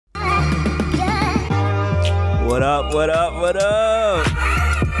What up, what up, what up?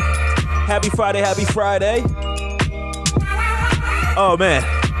 Happy Friday, happy Friday. Oh, man.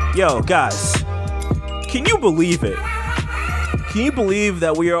 Yo, guys. Can you believe it? Can you believe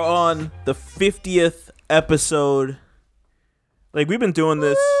that we are on the 50th episode? Like, we've been doing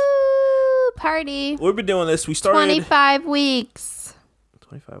this. Woo, party. We've been doing this. We started 25 weeks.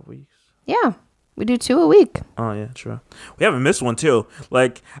 25 weeks. Yeah. We do 2 a week. Oh, yeah, true. We haven't missed one, too.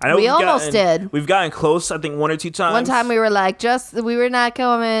 Like, I know we almost did. We've gotten close, I think, 1 or 2 times. One time we were like, we were not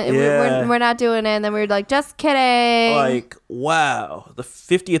going. Yeah. We're not doing it. And then we were like, just kidding. Like, wow. The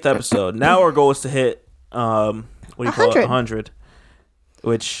 50th episode. Now our goal is to hit, 100.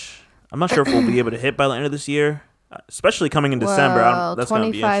 Which I'm not sure if we'll be able to hit by the end of this year. Especially coming in December. That's going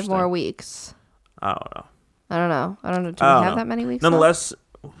to be 25 more weeks. I don't know. I don't know. Do we have that many weeks? Nonetheless,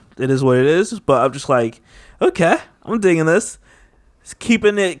 it is what it is. But I'm just like, okay, I'm digging this. It's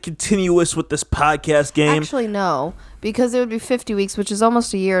keeping it continuous with this podcast game. Actually, no. Because it would be 50 weeks, which is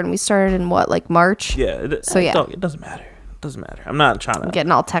almost a year. And we started in what, like March? Yeah. It doesn't matter. It doesn't matter. I'm not trying to. I'm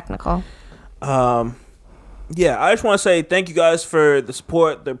getting all technical. Yeah, I just want to say thank you guys for the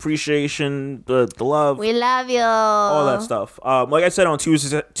support, the appreciation, the love. We love you. All that stuff. Like I said on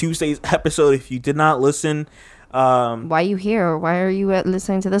Tuesday's episode, if you did not listen, why are you here? Why are you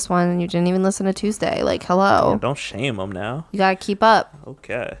listening to this one and you didn't even listen to Tuesday? Like, hello. Don't shame them now. You gotta keep up.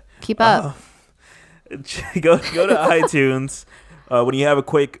 Okay. Keep up. Go to iTunes. When you have a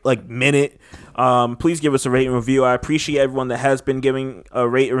quick minute, please give us a rate and review. I appreciate everyone that has been giving a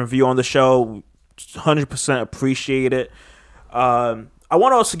rate and review on the show. 100% appreciate it. I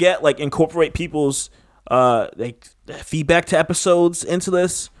want to also get incorporate people's feedback to episodes into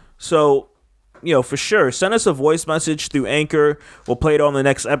this. So, for sure, send us a voice message through Anchor. We'll play it on the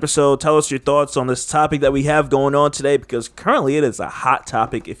next episode. Tell us your thoughts on this topic that we have going on today, because currently it is a hot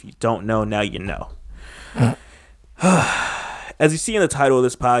topic. If you don't know, now you know. As you see in the title of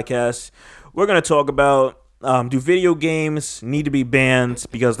this podcast, we're going to talk about do video games need to be banned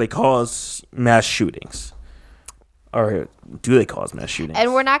because they cause mass shootings? Or do they cause mass shootings?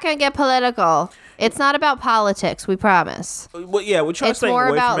 And we're not going to get political. It's not about politics, we promise. Well, yeah, we're trying to stay away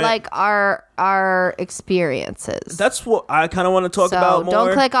from it. It's more about our experiences. That's what I kind of want to talk about more.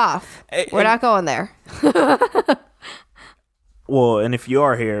 Don't click off. We're not going there. Well, and if you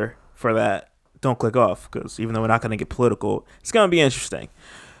are here for that, don't click off, because even though we're not going to get political, it's going to be interesting.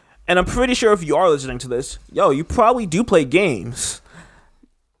 And I'm pretty sure if you are listening to this, you probably do play games.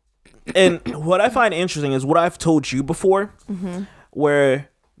 And what I find interesting is what I've told you before, where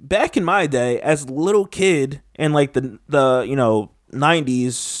back in my day, as a little kid in the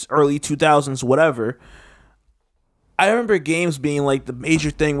 90s, early 2000s, whatever, I remember games being the major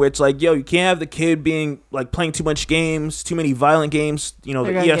thing where it's you can't have the kid being playing too much games, too many violent games. They're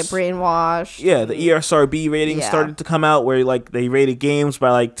gonna get brainwashed. Yeah, the ESRB ratings started to come out where they rated games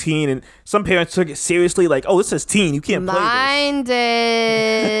by teen, and some parents took it seriously. Oh, this says teen, you can't play this. Mine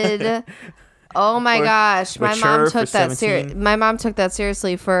did. Oh my gosh, my mom took that seriously. My mom took that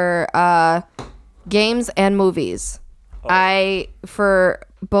seriously for games and movies. Oh. For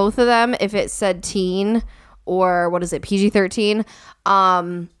both of them, if it said teen or what is it, PG-13,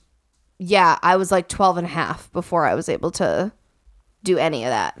 I was 12 and a half before I was able to do any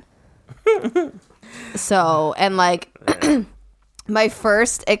of that. So, and my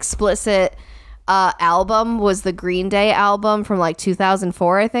first explicit album was the Green Day album from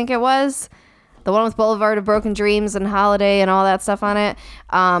 2004, I think it was. The one with Boulevard of Broken Dreams and Holiday and all that stuff on it.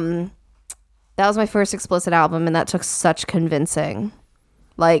 That was my first explicit album, and that took such convincing.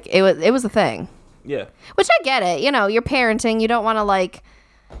 It was a thing. Yeah. Which I get it. You're parenting. You don't want to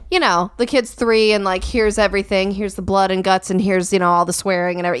the kid's 3 and here's everything. Here's the blood and guts and here's, all the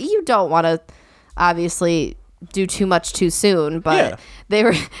swearing and everything. You don't want to obviously do too much too soon, but they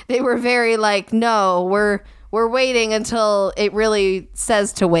were very no, we're waiting until it really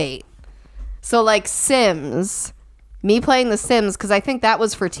says to wait. So Sims, me playing The Sims, because I think that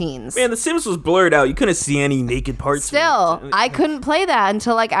was for teens. Man, The Sims was blurred out. You couldn't see any naked parts. Still, I couldn't play that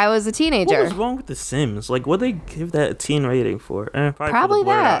until I was a teenager. What was wrong with The Sims? What'd they give that a teen rating for? Probably for the blurred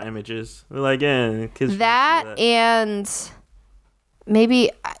that. Out images. Kids that and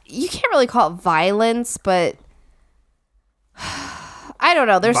maybe you can't really call it violence, but I don't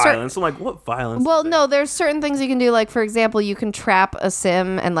know. There's violence. I'm what violence? Well, no, there's certain things you can do. For example, you can trap a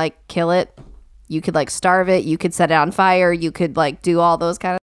sim and kill it. You could starve it. You could set it on fire. You could do all those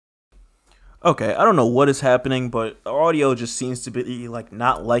kind of. Okay, I don't know what is happening, but our audio just seems to be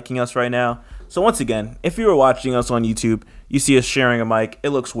not liking us right now. So once again, if you were watching us on YouTube, you see us sharing a mic.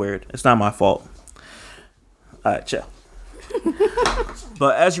 It looks weird. It's not my fault. All right, chill.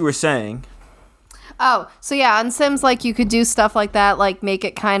 But as you were saying, Oh, so yeah, on Sims, like, you could do stuff like that, like, make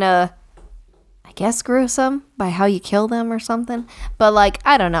it kind of, I guess, gruesome by how you kill them or something. But, like,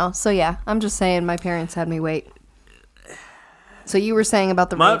 I don't know. So, yeah, I'm just saying my parents had me wait. So you were saying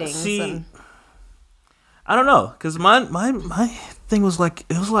about the ratings. And... I don't know, because my thing was, like,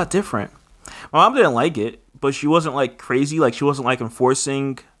 it was a lot different. My mom didn't like it, but she wasn't, like, crazy. Like, she wasn't, like,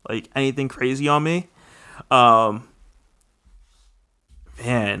 enforcing, like, anything crazy on me.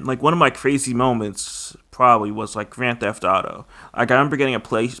 Man, like, one of my crazy moments probably was, like, Grand Theft Auto. Like, I remember getting a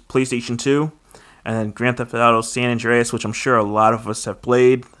PlayStation 2, and then Grand Theft Auto San Andreas, which I'm sure a lot of us have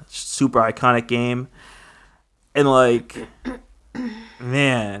played. Super iconic game. And, like,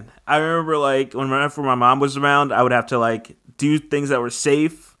 man, I remember, like, whenever my mom was around, I would have to, like, do things that were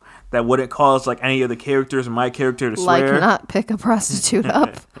safe, that wouldn't cause, like, any of the characters or my character to swear. Like, not pick a prostitute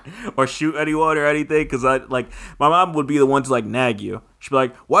up. Or shoot anyone or anything, because my mom would be the one to, like, nag you. She'd be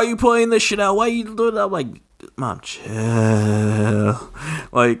like, why are you playing this shit out? Why are you doing that? I'm like, Mom, chill.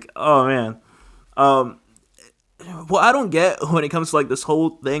 Like, oh, man. Well, I don't get when it comes to, like, this whole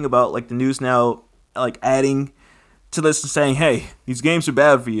thing about, like, the news now, like, adding to this and saying, hey, these games are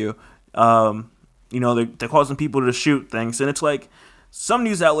bad for you. You know, they're causing people to shoot things. And it's like, some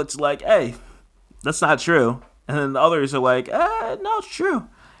news outlets are like, hey, that's not true. And then the others are like, no, it's true.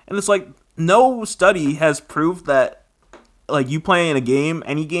 And it's like, no study has proved that, like, you playing a game,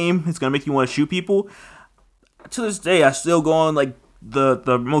 any game, it's going to make you want to shoot people. To this day, I still go on, like,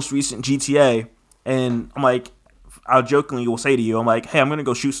 the most recent GTA. And I'm like, I'll jokingly will say to you, I'm like, hey, I'm going to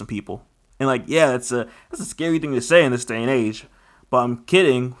go shoot some people. And, like, yeah, that's a scary thing to say in this day and age. But I'm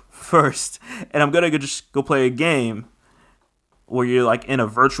kidding first. And I'm going to just go play a game where you're, like, in a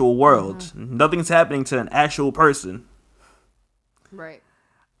virtual world. Mm-hmm. Nothing's happening to an actual person. Right.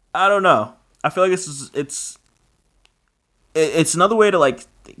 I don't know. I feel like it's another way to, like,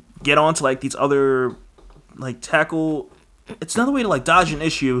 get onto, like, these other, like, tackle. It's another way to, like, dodge an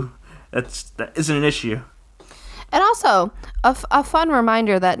issue that isn't an issue. And also, a fun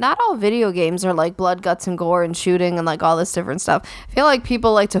reminder that not all video games are like blood, guts, and gore and shooting and like all this different stuff. I feel like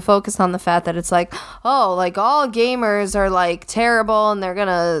people like to focus on the fact that it's like, oh, like all gamers are like terrible and they're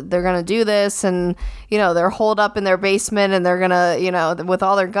gonna do this, and you know, they're holed up in their basement and they're gonna, you know, with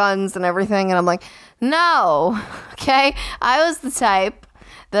all their guns and everything. And I'm like, no, okay, I was the type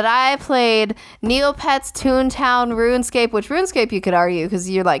that I played Neopets, Toontown, RuneScape, which RuneScape you could argue because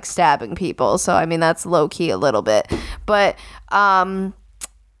you're like stabbing people. So, I mean, that's low key a little bit. But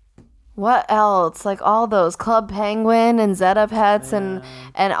what else? Like all those Club Penguin and Zeta Pets and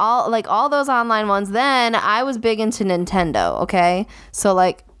all like all those online ones. Then I was big into Nintendo, okay? So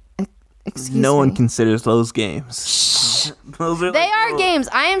like excuse me. No one considers those games. Those are they are games.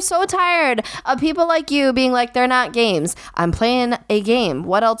 I am so tired of people like you being like, they're not games. I'm playing a game.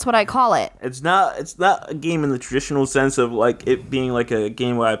 What else would I call it? It's not a game in the traditional sense of like it being like a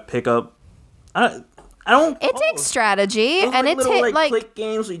game where I pick up. I don't. It takes strategy and it takes like click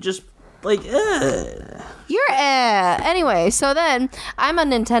games. Where you just like. You're anyway. So then I'm a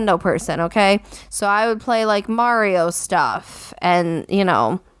Nintendo person. Okay, so I would play like Mario stuff and you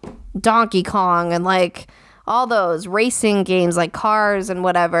know Donkey Kong and like all those racing games like Cars and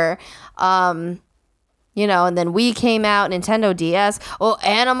whatever. You know, and then Wii came out, Nintendo DS. Oh,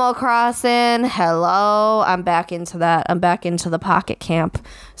 Animal Crossing. Hello. I'm back into that. I'm back into the Pocket Camp.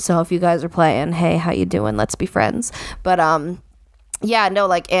 So if you guys are playing, hey, how you doing? Let's be friends. But yeah, no,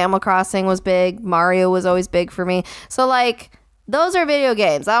 like Animal Crossing was big. Mario was always big for me. So like those are video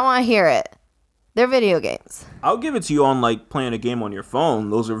games. I want to hear it. They're video games. I'll give it to you on like playing a game on your phone.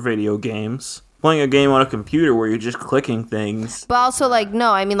 Those are video games. Playing a game on a computer where you're just clicking things. But also like,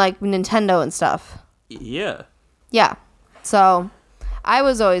 no, I mean like Nintendo and stuff. Yeah. Yeah. So I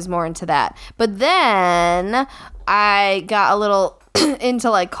was always more into that. But then I got a little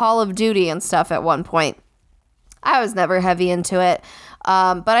into like Call of Duty and stuff at one point. I was never heavy into it.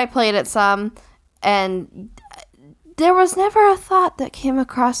 But I played it some. And there was never a thought that came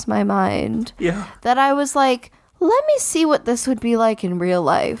across my mind. Yeah. That I was like, let me see what this would be like in real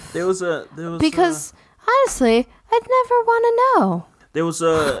life. Because honestly, I'd never want to know. There was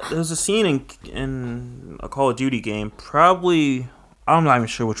a scene in a Call of Duty game. Probably, I'm not even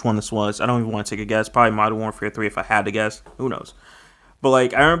sure which one this was. I don't even want to take a guess. Probably Modern Warfare 3 if I had to guess. Who knows? But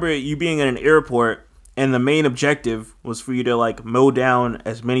like, I remember you being in an airport, and the main objective was for you to like mow down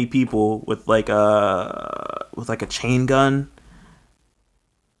as many people with like a chain gun.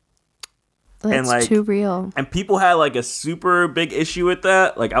 That's and like, too real. And people had like a super big issue with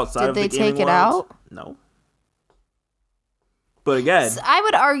that. Like outside of the gaming world. Did they take it out? No. But again, I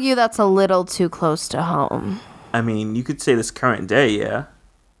would argue that's a little too close to home. I mean, you could say this current day, yeah.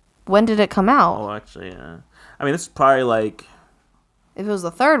 when did it come out? Oh, actually, yeah. I mean, this is probably like If it was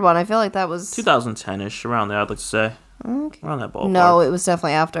the third one, I feel like that was 2010-ish, around there, I'd like to say. Okay. Around that ballpark. No, it was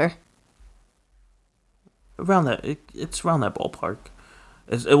definitely after. Around that, it's around that ballpark.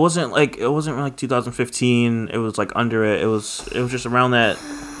 It wasn't like 2015. It was like under it. It was just around that.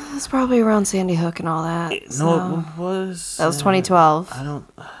 It's probably around Sandy Hook and all that. No, it was. That was 2012. I don't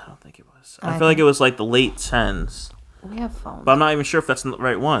think it was. I feel like it was like the late 10s. We have phones. But I'm not even sure if that's the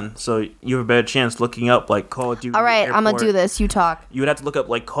right one. So you have a better chance looking up like Call of Duty. All right, Airport. I'm gonna do this. You talk. You would have to look up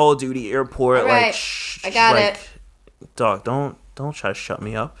like Call of Duty Airport. All right, like, I got like, it. Dog, don't try to shut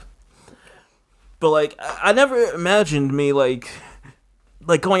me up. But like, I never imagined me like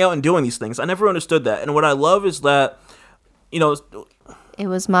going out and doing these things. I never understood that. And what I love is that, you know. It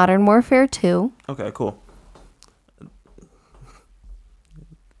was Modern Warfare 2. Okay, cool.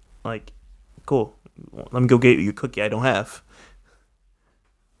 Like, cool. Let me go get you a cookie I don't have.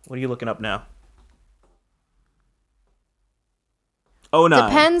 What are you looking up now? Oh, no.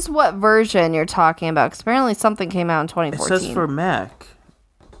 Depends what version you're talking about, because apparently something came out in 2014. It says for Mac.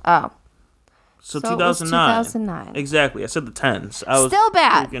 Oh. So it was 2009. 2009. Exactly. I said the 10s. I was Still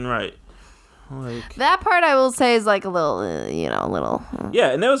bad. freaking right. Like, That part I will say is like a little, a little.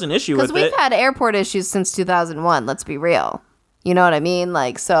 yeah, and there was an issue with Because it. we've had airport issues since 2001, let's be real. You know what I mean?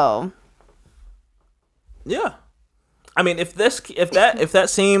 Like, so. Yeah. I mean, if that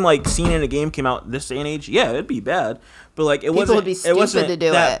same like scene in a game came out this day and age, yeah, it'd be bad. But like People would be stupid it wasn't to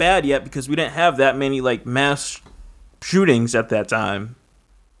do that it. bad yet because we didn't have that many like mass shootings at that time.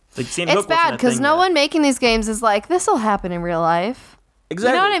 Like Sandy It's Hook wasn't bad a because thing no yet. one making these games is like, this will happen in real life.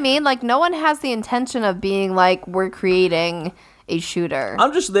 Exactly. You know what I mean? Like, no one has the intention of being like, we're creating a shooter.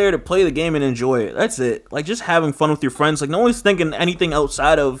 I'm just there to play the game and enjoy it. That's it. Like just having fun with your friends. Like no one's thinking anything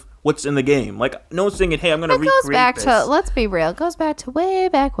outside of what's in the game. Like no one's thinking, hey, I'm gonna It recreate goes back this. to, let's be real, it goes back to way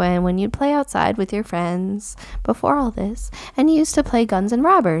back when you'd play outside with your friends before all this, and you used to play Guns and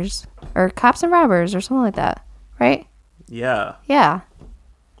Robbers, or Cops and Robbers, or something like that, right? Yeah. Yeah.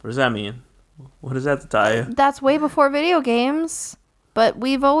 What does that mean? What does that tie you? That's way before video games, but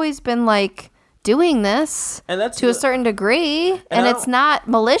we've always been, like, doing this And that's to a certain degree, and I it's not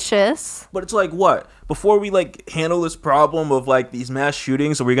malicious. But it's like what? Before we like handle this problem of like these mass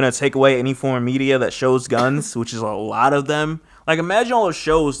shootings, are we gonna take away any form of media that shows guns, which is a lot of them? Like imagine all those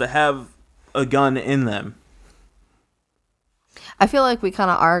shows that have a gun in them. I feel like we kind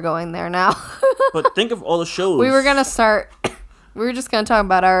of are going there now. But think of all the shows. We were gonna start. We were just gonna talk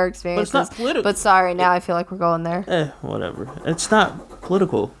about our experiences. not political. But sorry, now I feel like we're going there. Whatever. It's not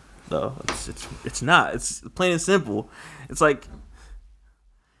political though. It's not. It's plain and simple. It's like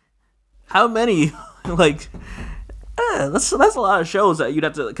how many like that's a lot of shows that you'd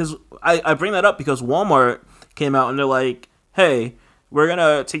have to, because I bring that up because Walmart came out and they're like, hey, we're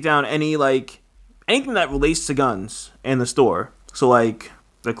gonna take down any like anything that relates to guns in the store. So like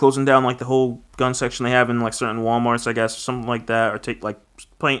they're closing down like the whole gun section they have in like certain Walmarts, I guess, or something like that,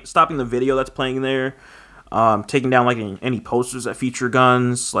 or stopping the video that's playing there, taking down like any posters that feature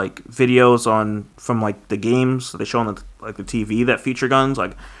guns, like videos from like the games that they show on the TV that feature guns.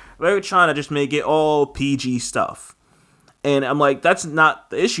 Like they're trying to just make it all PG stuff, and I'm like, that's not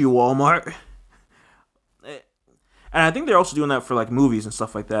the issue, Walmart. And I think they're also doing that for like movies and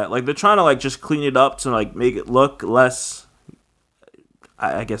stuff like that. Like they're trying to like just clean it up to like make it look less,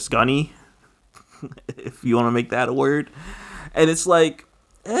 I guess, gunny, if you want to make that a word. And it's like,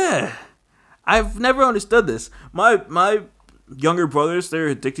 I've never understood this. My younger brothers, they're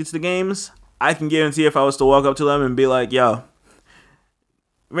addicted to the games. I can guarantee if I was to walk up to them and be like, yo,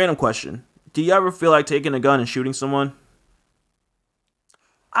 random question, do you ever feel like taking a gun and shooting someone?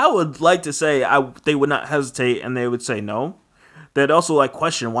 I would like to say they would not hesitate and they would say no. They'd also like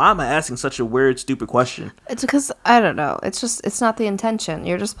question, why am I asking such a weird, stupid question? It's because I don't know. It's not the intention.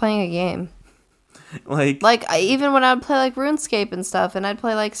 You're just playing a game. Even when I'd play like RuneScape and stuff, and I'd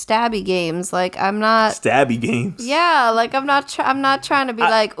play like stabby games, like I'm not stabby games. Yeah, like I'm not trying to be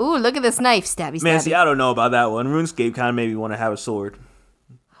like, ooh, look at this knife, stabby. Man, see, I don't know about that one. RuneScape kind of made me want to have a sword.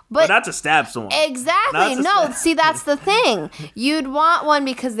 But not to stab someone. Exactly. No, see, that's the thing. You'd want one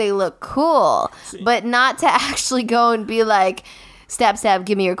because they look cool, but not to actually go and be like, stab, stab,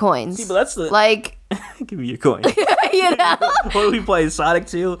 give me your coins. See, but that's the... Like... give me your coin. You know? What are we playing, Sonic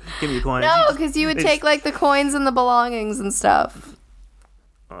 2? Give me your coins. No, because you would take, like, the coins and the belongings and stuff.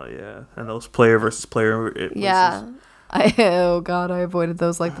 Oh, yeah. And those player versus player races. Yeah. Oh god, I avoided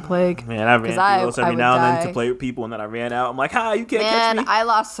those like the plague. Man, I ran through those every now and then to play with people, and then I ran out. I'm like, hi, you can't catch me. I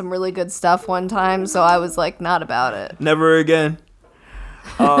lost some really good stuff one time, so I was like, not about it. Never again.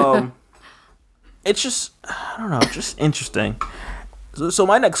 It's just, I don't know, just interesting. So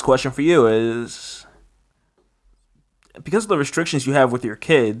my next question for you is, because of the restrictions you have with your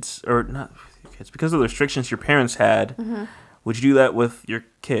kids, or not with your kids, because of the restrictions your parents had, would you do that with your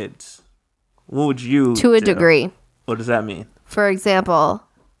kids? What would you To a do? degree. What does that mean? For example,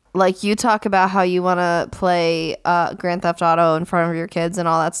 like you talk about how you want to play Grand Theft Auto in front of your kids and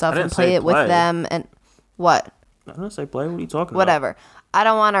all that stuff I and didn't play say it with play. them and what? I didn't say play. What are you talking about? Whatever. I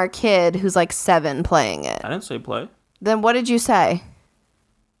don't want our kid who's like 7 playing it. I didn't say play. Then what did you say?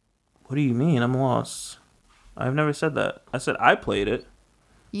 What do you mean? I'm lost. I've never said that. I said I played it.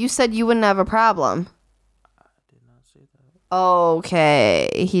 You said you wouldn't have a problem. I did not say that. Okay,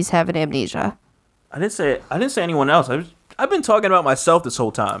 he's having amnesia. I didn't say anyone else. I've been talking about myself this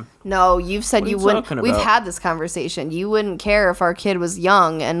whole time. No, you've said What are you you wouldn't. talking We've about? had this conversation. You wouldn't care if our kid was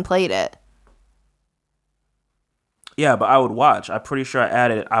young and played it. Yeah, but I would watch. I'm pretty sure I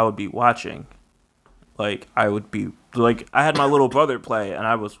added I would be watching. Like, I would be... Like, I had my little brother play, and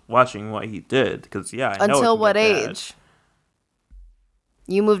I was watching what he did. Because, yeah, I know Until it can what get bad. age?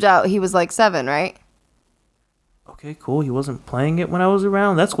 You moved out. He was like 7, right? Okay, cool. He wasn't playing it when I was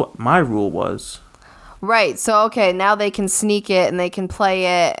around. That's what my rule was. Right. So, okay, now they can sneak it and they can play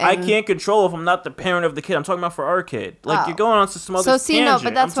it. And I can't control if I'm not the parent of the kid. I'm talking about for our kid. Like, Oh. you're going on to some other So, see, no, tangent.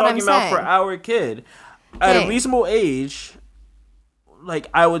 but that's what I'm talking about saying. for our kid. At Dang. a reasonable age, like,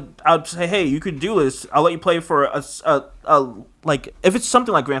 I would say, hey, you could do this. I'll let you play for a like, if it's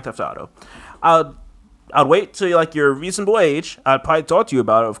something like Grand Theft Auto, I'd wait till like you're a reasonable age. I'd probably talk to you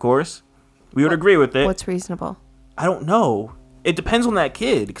about it, of course. We would agree with it. What's reasonable? I don't know. It depends on that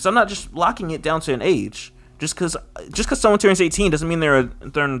kid, because I'm not just locking it down to an age. Just because someone turns 18 doesn't mean they're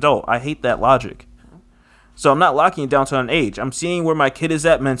an adult. I hate that logic. So I'm not locking it down to an age. I'm seeing where my kid is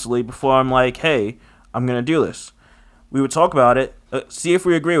at mentally before I'm like, hey, I'm going to do this. We would talk about it, see if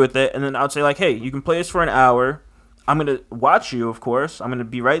we agree with it, and then I'd say like, hey, you can play this for an hour. I'm going to watch you, of course. I'm going to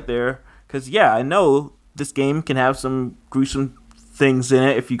be right there. Because, yeah, I know this game can have some gruesome things in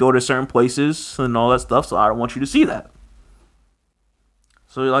it if you go to certain places and all that stuff, so I don't want you to see that.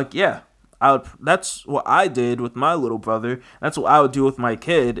 So you're like, yeah, that's what I did with my little brother. That's what I would do with my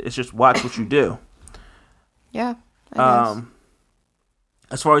kid. It's just watch what you do. Yeah. I guess.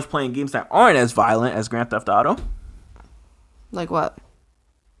 As far as playing games that aren't as violent as Grand Theft Auto, Like what?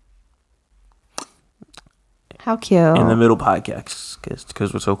 How cute. in the middle podcast,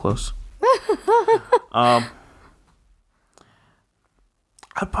 because we're so close. I'd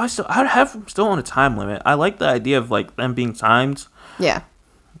have them still on a time limit. I like the idea of like them being timed. Yeah.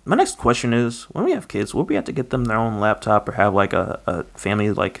 My next question is, when we have kids, will we have to get them their own laptop or have like a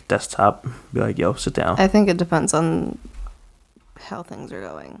family like desktop? Be like, yo, sit down. I think it depends on how things are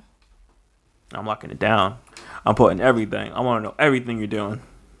going. I'm locking it down. I'm putting everything. I want to know everything you're doing.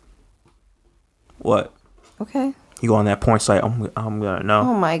 What? Okay. You go on that porn site, I'm gonna know.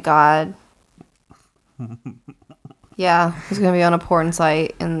 Oh my god. Yeah, he's gonna be on a porn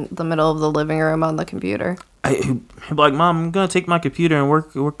site in the middle of the living room on the computer. He'd be like, Mom, I'm gonna take my computer and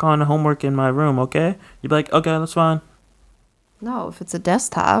work on the homework in my room, okay? You'd be like, okay, that's fine. No, if it's a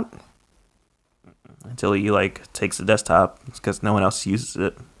desktop. Until he like takes the desktop, because no one else uses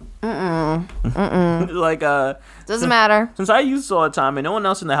it. Like Doesn't matter. since I use it all the time and no one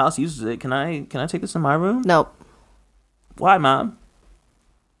else in the house uses it, can I take this in my room? Nope. Why, Mom?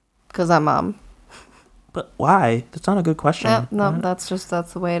 Because I'm mom. But why? That's not a good question. No, that's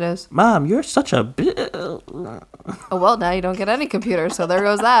the way it is. Mom, you're such a Oh well, now you don't get any computer, so there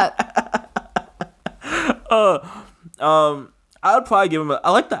goes that. I would probably give him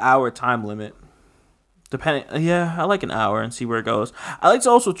I like the hour time limit. Depending, yeah, I like an hour and see where it goes. I like to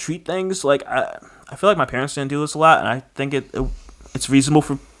also treat things like I feel like my parents didn't do this a lot, and I think it's reasonable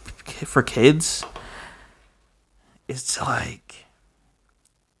for kids. It's like,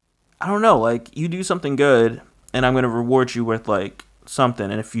 I don't know, like you do something good, and I'm gonna reward you with like something,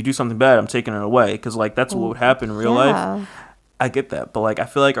 and if you do something bad, I'm taking it away, because like that's what would happen in real life. I get that, but like I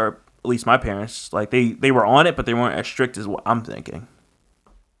feel like at least my parents, like they were on it, but they weren't as strict as what I'm thinking.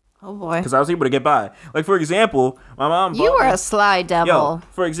 Oh boy. Because I was able to get by. Like, for example, my mom You were a sly devil. Yo,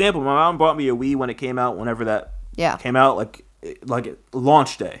 for example, my mom bought me a Wii when it came out, whenever that came out, like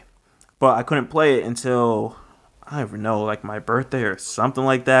launch day. But I couldn't play it until, I don't even know, like my birthday or something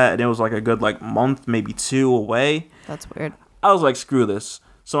like that. And it was like a good like month, maybe 2 away. That's weird. I was like, screw this.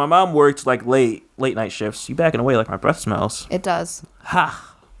 So my mom worked like late night shifts. You backing away like my breath smells. It does. Ha.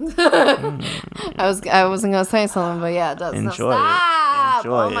 I wasn't gonna say something, but yeah, it does. Enjoy no, stop! it.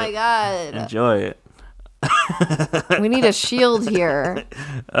 Enjoy oh my god. Enjoy it. We need a shield here.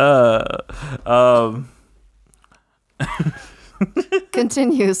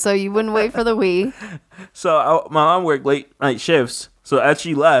 Continue. So you wouldn't wait for the Wii. So my mom worked late night shifts. So as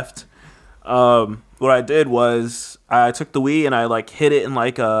she left, what I did was I took the Wii and I like hid it in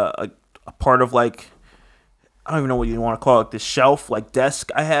like a part of like, I don't even know what you want to call it, this shelf like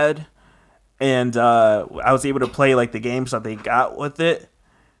desk I had, and I was able to play like the games that they got with it.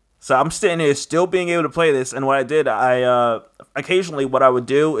 So I'm sitting here still being able to play this, and what I did, I occasionally what I would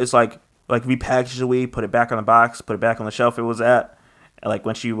do is like repackage the Wii, put it back on the box, put it back on the shelf it was at, and like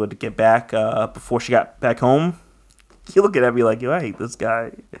when she would get back before she got back home, you looking at me like, yo, I hate this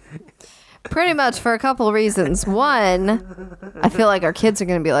guy. Pretty much for a couple of reasons. One, I feel like our kids are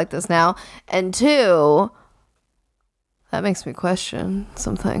going to be like this now. And two, that makes me question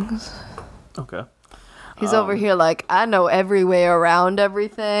some things. Okay. He's over here like, I know every way around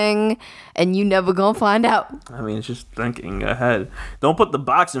everything, and you never gonna find out. I mean, it's just thinking ahead. Don't put the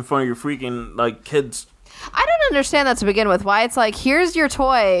box in front of your freaking, like, kids. I don't understand that to begin with. Why it's like, here's your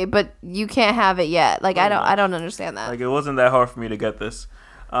toy, but you can't have it yet. Like, I don't understand that. Like, it wasn't that hard for me to get this.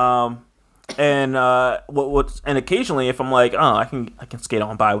 And occasionally if I'm like, oh, I can skate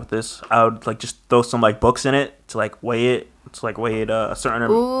on by with this, I would like just throw some like books in it to like weigh it a certain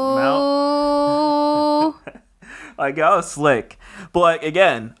amount. Like, I was slick. But like,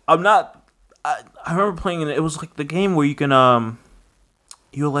 again, I remember playing it was like the game where you can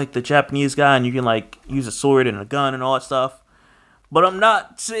you're like the Japanese guy and you can like use a sword and a gun and all that stuff. But I'm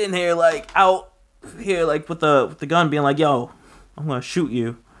not sitting here like out here like with the gun being like, yo, I'm gonna shoot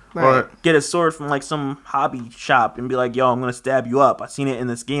you. Right. Or get a sword from like some hobby shop and be like, yo, I'm gonna stab you up. I seen it in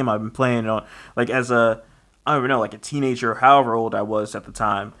this game I've been playing on, like as I don't even know, like a teenager or however old I was at the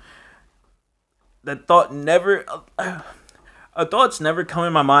time. That thought never, a thought's never come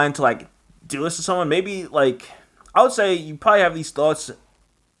in my mind to like do this to someone. Maybe like I would say you probably have these thoughts,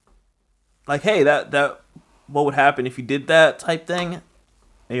 like, hey, that what would happen if you did that type thing.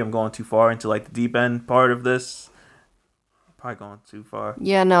 Maybe I'm going too far into like the deep end part of this. Probably going too far.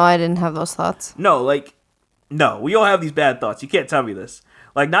 Yeah, no, I didn't have those thoughts. No, we all have these bad thoughts. You can't tell me this.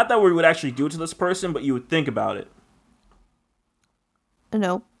 Like, not that we would actually do it to this person, but you would think about it.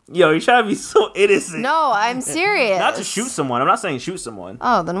 No. Yo, you're trying to be so innocent. No, I'm serious. Not to shoot someone. I'm not saying shoot someone.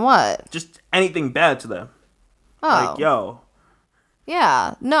 Oh, then what? Just anything bad to them. Oh. Like, yo.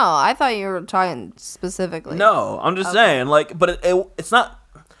 Yeah. No, I thought you were talking specifically. No, I'm just saying. Like, but it's not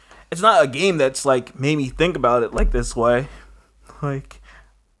a game that's, like, made me think about it, like, this way. Like,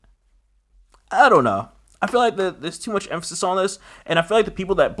 I don't know. I feel like there's too much emphasis on this, and I feel like the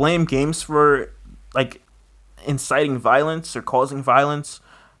people that blame games for, like, inciting violence or causing violence,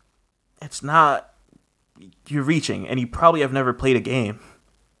 it's not, you're reaching, and you probably have never played a game.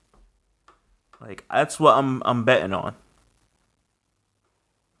 Like, that's what I'm betting on.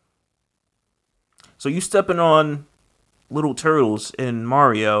 So you stepping on little turtles in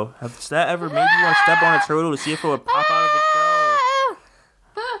Mario, has that ever made you want to step on a turtle to see if it would pop out of its shell?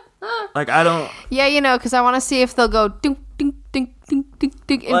 Like, I don't... Yeah, you know, because I want to see if they'll go ding, ding, ding, ding, ding,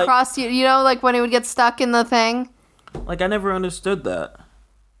 ding, and cross you. You know, like when it would get stuck in the thing? Like, I never understood that.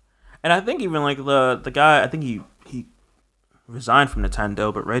 And I think even, like, the guy, I think he resigned from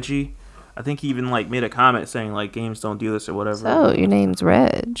Nintendo, but Reggie, I think he even, like, made a comment saying, like, games don't do this or whatever. So, your name's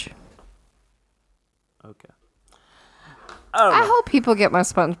Reg. Okay. I hope people get my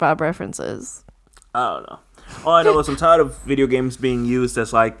SpongeBob references. I don't know. All I know is I'm tired of video games being used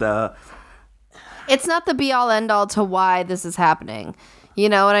as like It's not the be all end all to why this is happening. You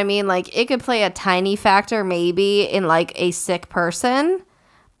know what I mean? Like, it could play a tiny factor maybe in like a sick person,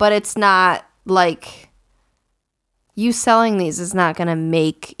 but it's not like you selling these is not going to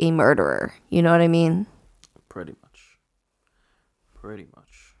make a murderer. You know what I mean? Pretty much.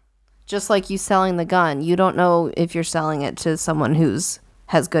 Just like you selling the gun, you don't know if you're selling it to someone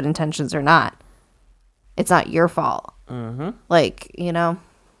has good intentions or not. It's not your fault. Mm-hmm. Like, you know?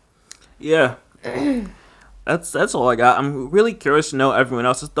 Yeah. That's all I got. I'm really curious to know everyone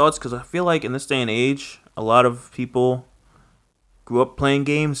else's thoughts, because I feel like in this day and age, a lot of people grew up playing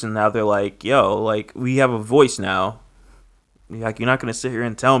games, and now they're like, yo, like, we have a voice now. Like, you're not going to sit here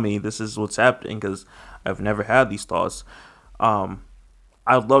and tell me this is what's happening, because I've never had these thoughts.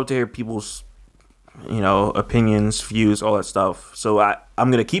 I'd love to hear people's, opinions, views, all that stuff. So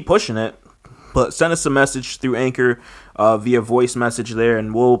I'm going to keep pushing it. But send us a message through Anchor via voice message there,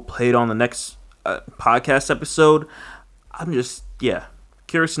 and we'll play it on the next podcast episode. I'm just,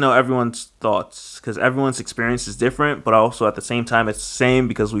 curious to know everyone's thoughts, because everyone's experience is different, but also at the same time it's the same,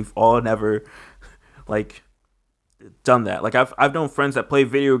 because we've all never, like, done that. Like, I've known friends that play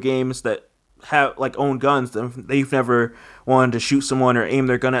video games that have, like, own guns. They've never wanted to shoot someone or aim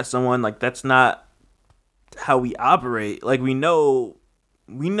their gun at someone. Like, that's not how we operate. Like, we know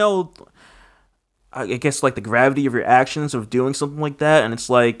I guess like the gravity of your actions of doing something like that, and it's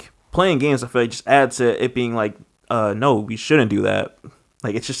like playing games. I feel like just adds to it being like, no, we shouldn't do that.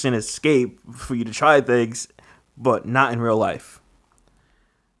 Like it's just an escape for you to try things, but not in real life.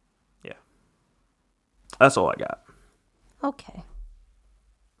 Yeah, that's all I got. Okay.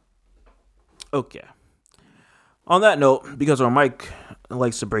 Okay. On that note, because our Mike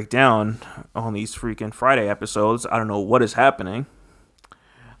likes to break down on these freaking Friday episodes, I don't know what is happening. I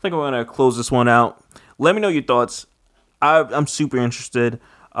think we're going to close this one out. Let me know your thoughts. I'm super interested.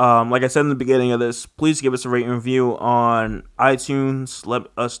 Like I said in the beginning of this, please give us a rating review on iTunes. Let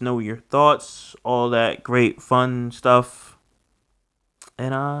us know your thoughts, all that great fun stuff.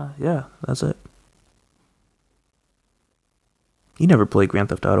 And yeah, that's it. You never played Grand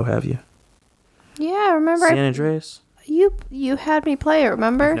Theft Auto, have you? Yeah, I remember. San Andreas? You had me play it,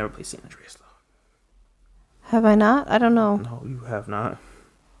 remember? I've never played San Andreas, though. Have I not? I don't know. No, you have not.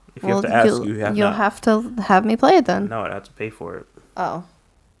 If Well, you have to ask, you have you'll not. have to have me play it then. No, I'd have to pay for it. Oh.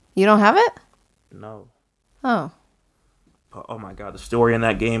 You don't have it? No. Oh. But, oh my god, the story in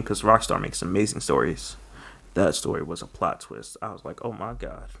that game, because Rockstar makes amazing stories. That story was a plot twist. I was like, oh my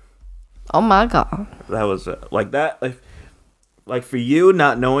god. Oh my god. That was like that. Like for you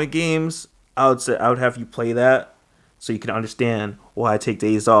not knowing games, I would have you play that so you can understand why I take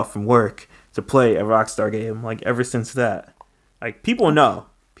days off from work to play a Rockstar game. Like ever since that, like people know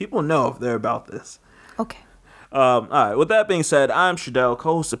if they're about this. Okay. All right. With that being said, I'm Shadell,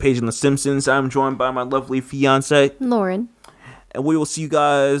 co-host of Page and the Simpsons. I'm joined by my lovely fiance, Lauren. and we will see you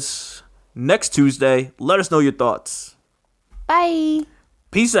guys next Tuesday. Let us know your thoughts. Bye.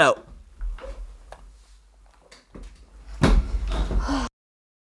 Peace out.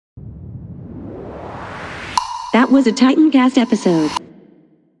 That was a Titancast episode.